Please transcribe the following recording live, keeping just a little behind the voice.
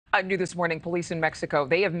New this morning, police in Mexico,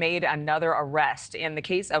 they have made another arrest in the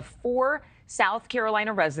case of 4 South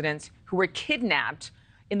Carolina residents who were kidnapped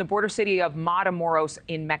in the border city of Matamoros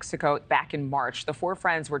in Mexico back in March. The 4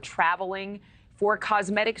 friends were traveling for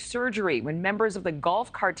cosmetic surgery when members of the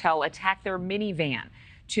Gulf cartel attacked their minivan.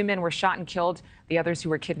 2 men were shot and killed. The others who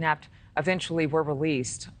were kidnapped eventually were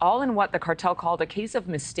released, all in what the cartel called a case of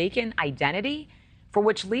mistaken identity, for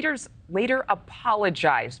which leaders later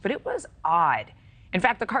apologized. But it was odd. In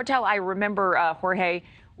fact, the cartel, I remember, Jorge,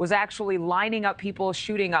 was actually lining up people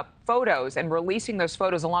shooting up photos and releasing those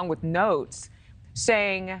photos along with notes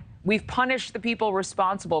saying, we've punished the people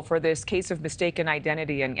responsible for this case of mistaken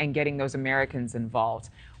identity and getting those Americans involved.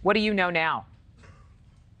 What do you know now?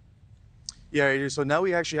 Yeah, so now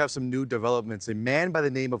we actually have some new developments. A man by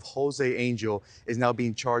the name of José Angel is now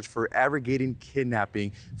being charged for aggravating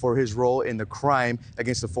kidnapping for his role in the crime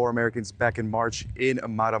against the 4 Americans back in March in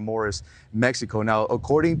Matamoros, Mexico. Now,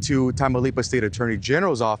 according to Tamaulipas State Attorney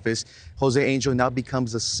General's office, José Angel now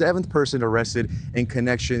becomes the 7th person arrested in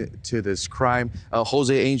connection to this crime.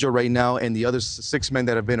 José Angel right now and the other 6 men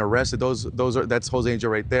that have been arrested, that's José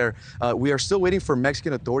Angel right there. We are still waiting for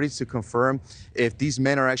Mexican authorities to confirm if these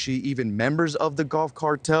men are actually even members of the Gulf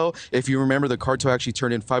cartel. If you remember, the cartel actually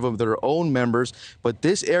turned in 5 of their own members, but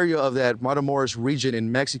this area of that Matamoros region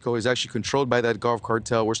in Mexico is actually controlled by that Gulf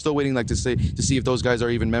cartel. We're still waiting to see if those guys are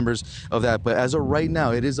even members of that. But as of right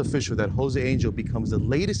now, it is official that José Angel becomes the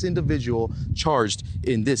latest individual charged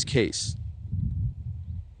in this case.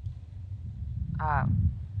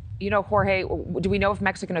 Jorge, do we know if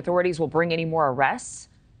Mexican authorities will bring any more arrests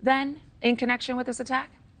then in connection with this attack?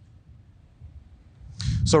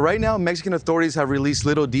 So right now, Mexican authorities have released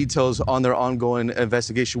little details on their ongoing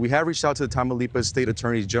investigation. We have reached out to the Tamaulipas State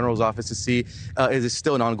Attorney General's office to see is it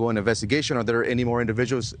still an ongoing investigation? Are there any more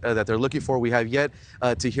individuals that they're looking for? We have yet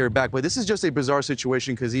to hear back. But this is just a bizarre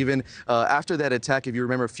situation because even after that attack, if you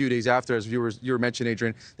remember a few days after, as you were mentioning,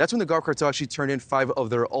 Adrienne, that's when the Gulf cartel actually turned in 5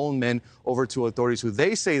 of their own men over to authorities who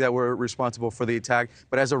they say that were responsible for the attack.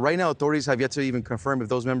 But as of right now, authorities have yet to even confirm if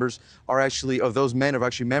those men are actually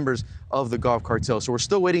members of the Gulf cartel. So we're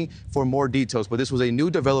still waiting for more details, but this was a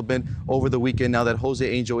new development over the weekend now that José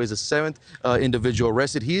Angel is the 7th individual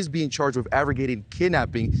arrested. He is being charged with aggravated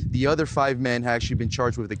kidnapping. The other 5 men have actually been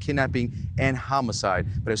charged with the kidnapping and homicide.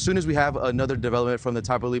 But as soon as we have another development from the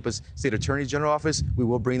Tamaulipas State Attorney General office, we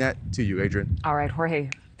will bring that to you, Adrienne. All right, Jorge,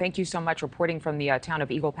 thank you so much reporting from the town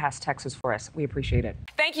of Eagle Pass, Texas for us. We appreciate it.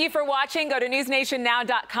 Thank you for watching. Go to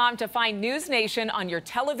newsnationnow.com to find NewsNation on your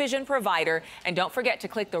television provider. And don't forget to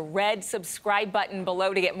click the red subscribe button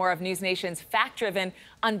below to get more of NewsNation's fact-driven,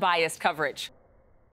 unbiased coverage.